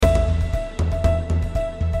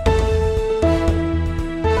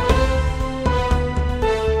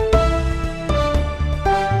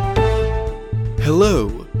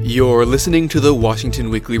You're listening to the Washington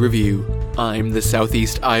Weekly Review. I'm the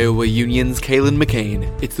Southeast Iowa Union's Kalen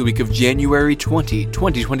McCain. It's the week of January 20,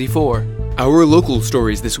 2024. Our local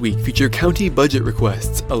stories this week feature county budget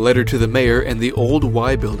requests, a letter to the mayor, and the old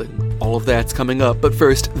Y building. All of that's coming up, but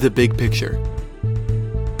first, the big picture.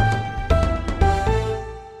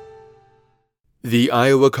 The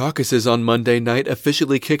Iowa caucuses on Monday night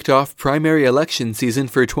officially kicked off primary election season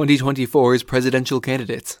for 2024's presidential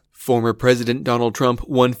candidates. Former President Donald Trump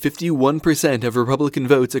won 51% of Republican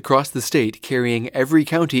votes across the state, carrying every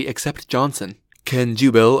county except Johnson. Ken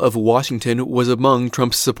Jubel of Washington was among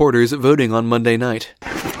Trump's supporters voting on Monday night.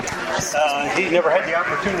 He never had the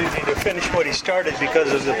opportunity to finish what he started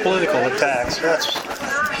because of the political attacks.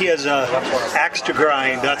 He has an axe to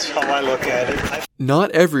grind. That's how I look at it.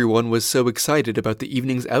 Not everyone was so excited about the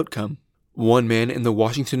evening's outcome. One man in the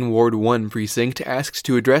Washington Ward 1 precinct asked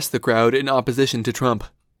to address the crowd in opposition to Trump.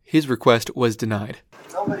 His request was denied.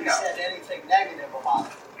 Nobody said anything negative about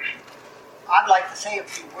it. I'd like to say a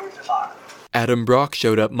few words about it. Adam Brock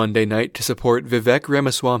showed up Monday night to support Vivek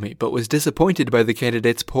Ramaswamy, but was disappointed by the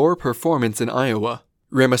candidate's poor performance in Iowa.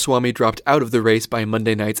 Ramaswamy dropped out of the race by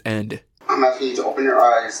Monday night's end. I'm asking you to open your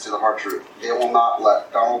eyes to the hard truth. They will not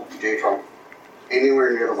let Donald J. Trump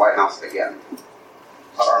anywhere near the White House again.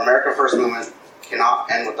 But our America First movement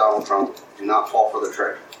cannot end with Donald Trump. Do not fall for the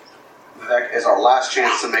trick. Vivek is our last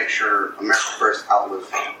chance to make sure America First outlives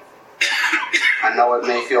him. I know it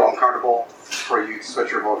may feel uncomfortable for you to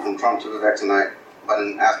switch your vote from Trump to Vivek tonight, but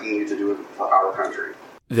I'm asking you to do it for our country.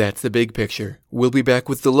 That's the big picture. We'll be back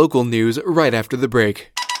with the local news right after the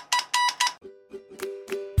break.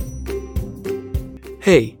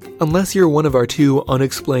 Hey, unless you're one of our 2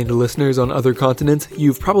 unexplained listeners on other continents,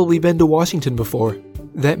 you've probably been to Washington before.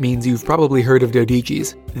 That means you've probably heard of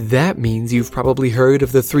Dodici's. That means you've probably heard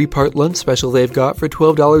of the 3-part lunch special they've got for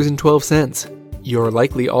 $12.12. You're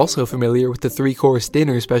likely also familiar with the 3-course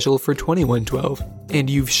dinner special for $21.12. And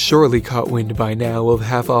you've surely caught wind by now of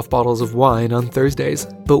half-off bottles of wine on Thursdays.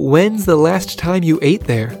 But when's the last time you ate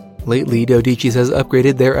there? Lately, Dodici's has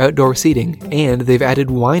upgraded their outdoor seating, and they've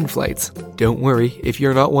added wine flights. Don't worry, if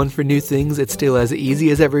you're not one for new things, it's still as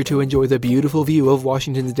easy as ever to enjoy the beautiful view of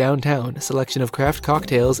Washington's downtown, selection of craft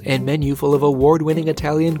cocktails, and menu full of award-winning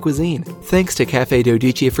Italian cuisine. Thanks to Cafe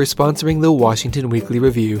Dodici for sponsoring the Washington Weekly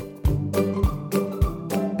Review.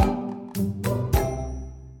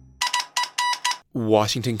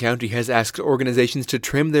 Washington County has asked organizations to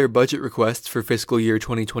trim their budget requests for fiscal year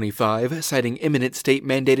 2025, citing imminent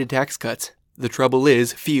state-mandated tax cuts. The trouble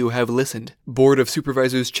is, few have listened. Board of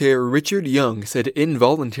Supervisors Chair Richard Young said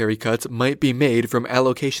involuntary cuts might be made from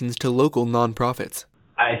allocations to local nonprofits.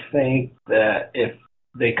 I think that if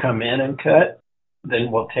they come in and cut, then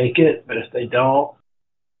we'll take it. But if they don't,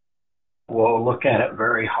 we'll look at it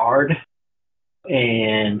very hard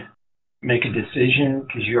and make a decision,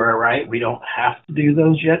 because you're right, we don't have to do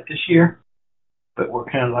those yet this year, but we're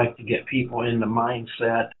kind of like to get people in the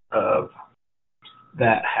mindset of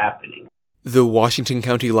that happening. The Washington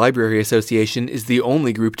County Library Association is the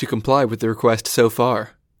only group to comply with the request so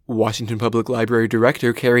far. Washington Public Library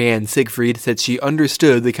Director Carrie Ann Siegfried said she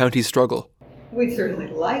understood the county's struggle. We'd certainly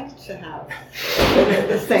like to have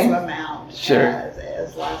the same amount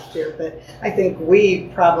as last year, but I think we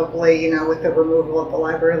probably, with the removal of the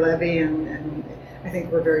library levy, and I think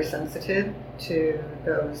we're very sensitive to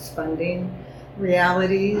those funding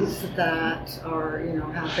realities that are,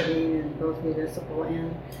 happening in both municipal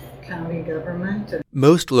and county government.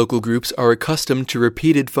 Most local groups are accustomed to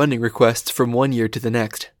repeated funding requests from one year to the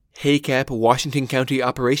next. HACAP Washington County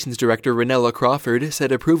Operations Director Ranella Crawford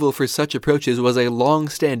said approval for such approaches was a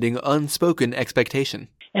long-standing, unspoken expectation.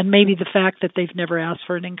 And maybe the fact that they've never asked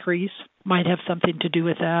for an increase might have something to do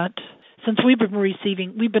with that. Since we've been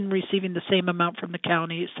receiving the same amount from the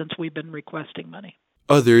county since we've been requesting money.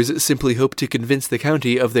 Others simply hope to convince the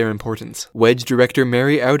county of their importance. Wedge Director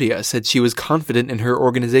Mary Audia said she was confident in her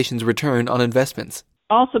organization's return on investments.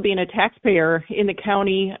 Also, being a taxpayer in the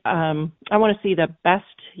county, I want to see the best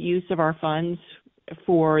use of our funds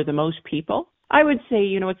for the most people. I would say,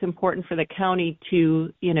 it's important for the county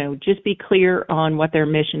to, just be clear on what their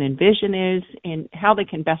mission and vision is and how they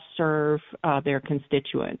can best serve their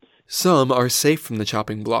constituents. Some are safe from the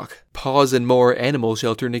chopping block. Paws and More Animal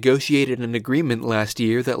Shelter negotiated an agreement last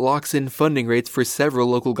year that locks in funding rates for several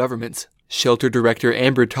local governments. Shelter Director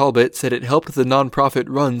Amber Talbot said it helped the nonprofit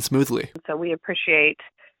run smoothly. So we appreciate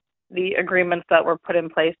the agreements that were put in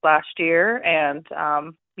place last year, and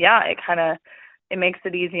it makes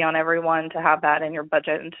it easy on everyone to have that in your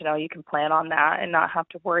budget and to know you can plan on that and not have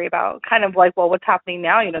to worry about kind of like, well, what's happening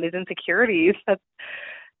now? These insecurities.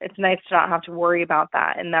 it's nice to not have to worry about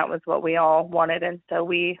that. And that was what we all wanted. And so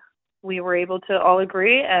we were able to all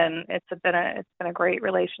agree, and it's been a great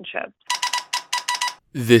relationship.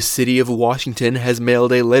 The city of Washington has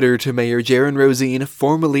mailed a letter to Mayor Jaron Rosene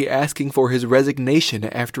formally asking for his resignation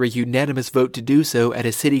after a unanimous vote to do so at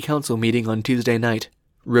a city council meeting on Tuesday night.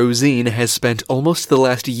 Rosene has spent almost the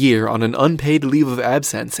last year on an unpaid leave of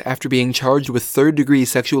absence after being charged with third-degree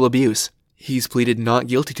sexual abuse. He's pleaded not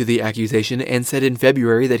guilty to the accusation and said in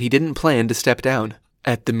February that he didn't plan to step down.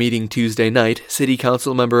 At the meeting Tuesday night, City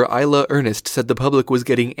Council member Isla Ernest said the public was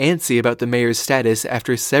getting antsy about the mayor's status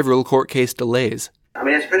after several court case delays. I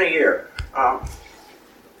mean, it's been a year,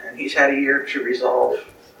 and he's had a year to resolve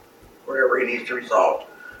whatever he needs to resolve.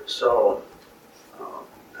 So,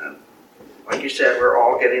 and like you said, we're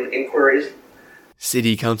all getting inquiries.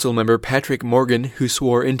 City Council member Patrick Morgan, who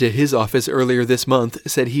swore into his office earlier this month,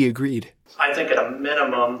 said he agreed. I think at a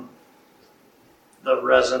minimum, the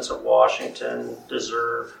residents of Washington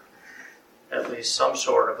deserve at least some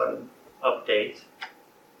sort of an update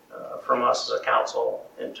from us as a council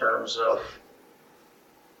in terms of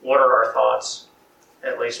what are our thoughts,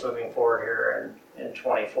 at least moving forward here in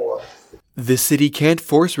 24. The city can't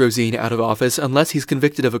force Rosene out of office unless he's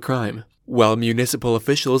convicted of a crime. While municipal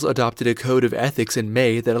officials adopted a code of ethics in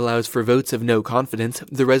May that allows for votes of no confidence,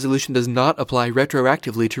 the resolution does not apply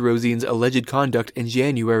retroactively to Rosene's alleged conduct in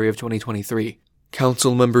January of 2023.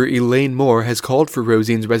 Councilmember Elaine Moore has called for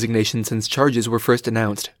Rosene's resignation since charges were first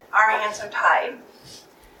announced. Our hands are tied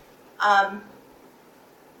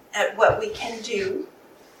at what we can do.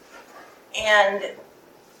 And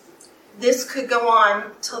this could go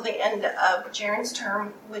on till the end of Jaron's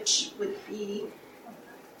term, which would be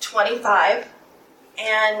 25.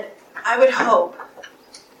 And I would hope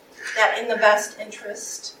that in the best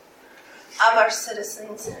interest of our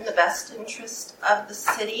citizens, in the best interest of the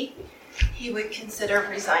city, he would consider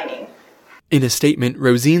resigning. In a statement,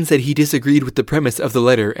 Rosene said he disagreed with the premise of the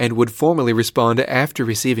letter and would formally respond after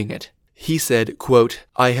receiving it. He said, quote,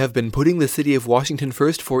 "I have been putting the city of Washington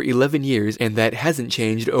first for 11 years, and that hasn't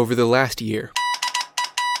changed over the last year."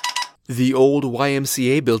 The old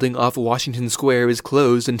YMCA building off Washington Square is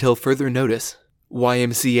closed until further notice.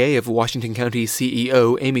 YMCA of Washington County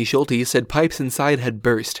CEO Amy Schulte said pipes inside had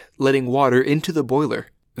burst, letting water into the boiler.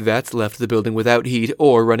 That's left the building without heat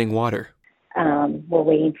or running water. We're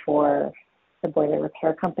waiting for the boiler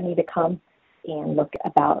repair company to come and look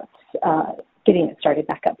about getting it started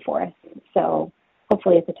back up for us. So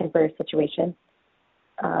hopefully it's a temporary situation,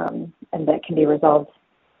 and that can be resolved,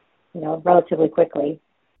 relatively quickly.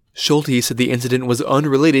 Schulte said the incident was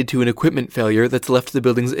unrelated to an equipment failure that's left the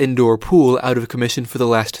building's indoor pool out of commission for the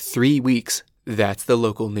last 3 weeks. That's the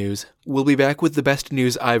local news. We'll be back with the best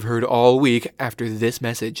news I've heard all week after this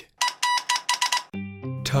message.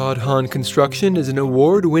 Todd Hahn Construction is an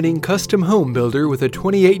award-winning custom home builder with a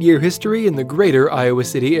 28-year history in the greater Iowa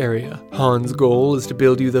City area. Hahn's goal is to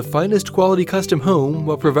build you the finest quality custom home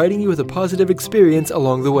while providing you with a positive experience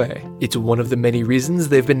along the way. It's one of the many reasons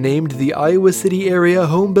they've been named the Iowa City Area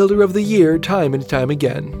Home Builder of the Year time and time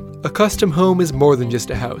again. A custom home is more than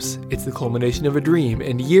just a house. It's the culmination of a dream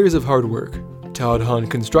and years of hard work. Todd Hahn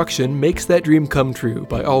Construction makes that dream come true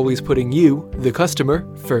by always putting you, the customer,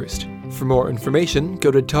 first. For more information,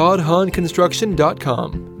 go to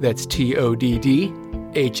toddhahnconstruction.com. That's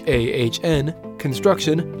TODDHAHN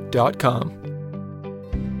construction.com.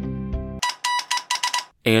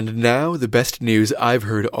 And now, the best news I've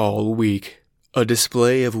heard all week. A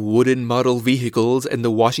display of wooden model vehicles in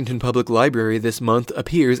the Washington Public Library this month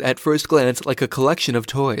appears at first glance like a collection of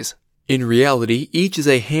toys. In reality, each is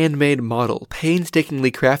a handmade model,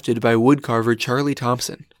 painstakingly crafted by woodcarver Charlie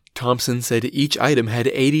Thompson. Thompson said each item had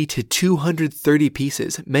 80 to 230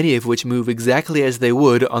 pieces, many of which move exactly as they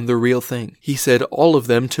would on the real thing. He said all of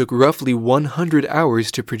them took roughly 100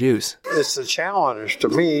 hours to produce. It's a challenge to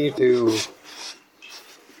me to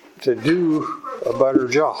do a better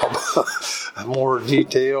job, more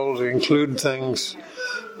detailed, include things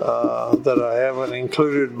that I haven't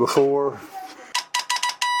included before.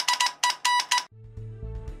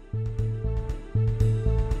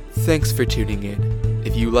 Thanks for tuning in.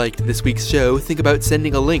 If you liked this week's show, think about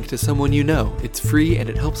sending a link to someone you know. It's free and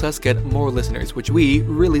it helps us get more listeners, which we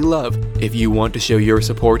really love. If you want to show your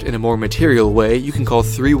support in a more material way, you can call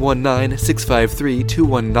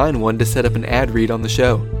 319-653-2191 to set up an ad read on the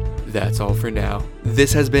show. That's all for now.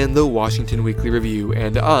 This has been the Washington Weekly Review,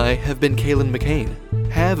 and I have been Kaylin McCain.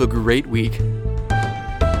 Have a great week.